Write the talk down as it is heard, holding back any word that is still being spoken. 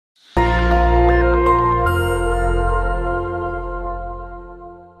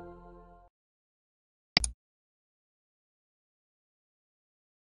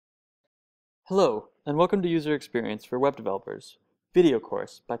Hello, and welcome to User Experience for Web Developers, video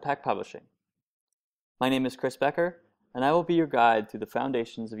course by Pack Publishing. My name is Chris Becker, and I will be your guide through the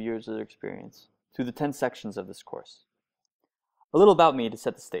foundations of user experience through the 10 sections of this course. A little about me to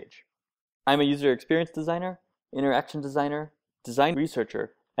set the stage. I'm a user experience designer, interaction designer, design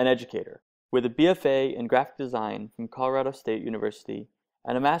researcher, and educator, with a BFA in graphic design from Colorado State University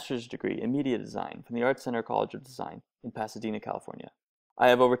and a master's degree in media design from the Art Center College of Design in Pasadena, California. I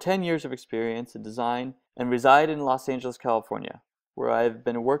have over 10 years of experience in design and reside in Los Angeles, California, where I have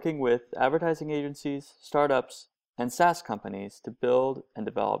been working with advertising agencies, startups, and SaaS companies to build and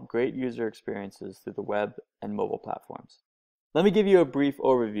develop great user experiences through the web and mobile platforms. Let me give you a brief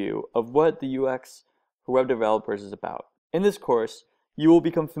overview of what the UX for web developers is about. In this course, you will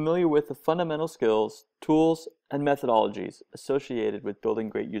become familiar with the fundamental skills, tools, and methodologies associated with building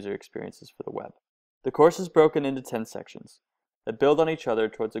great user experiences for the web. The course is broken into 10 sections that build on each other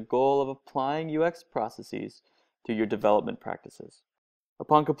towards a goal of applying UX processes to your development practices.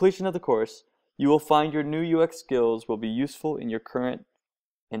 Upon completion of the course, you will find your new UX skills will be useful in your current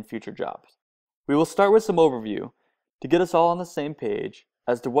and future jobs. We will start with some overview to get us all on the same page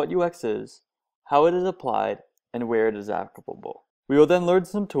as to what UX is, how it is applied, and where it is applicable. We will then learn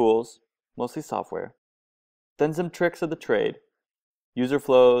some tools, mostly software, then some tricks of the trade, user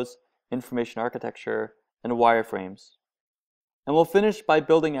flows, information architecture, and wireframes. And we'll finish by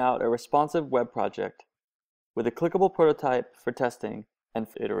building out a responsive web project with a clickable prototype for testing and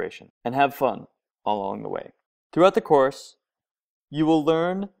for iteration, and have fun along the way. Throughout the course, you will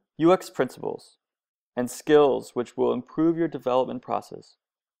learn UX principles and skills which will improve your development process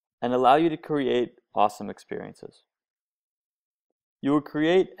and allow you to create awesome experiences. You will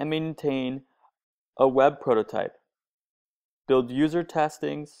create and maintain a web prototype, build user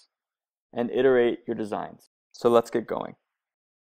testings, and iterate your designs. So let's get going.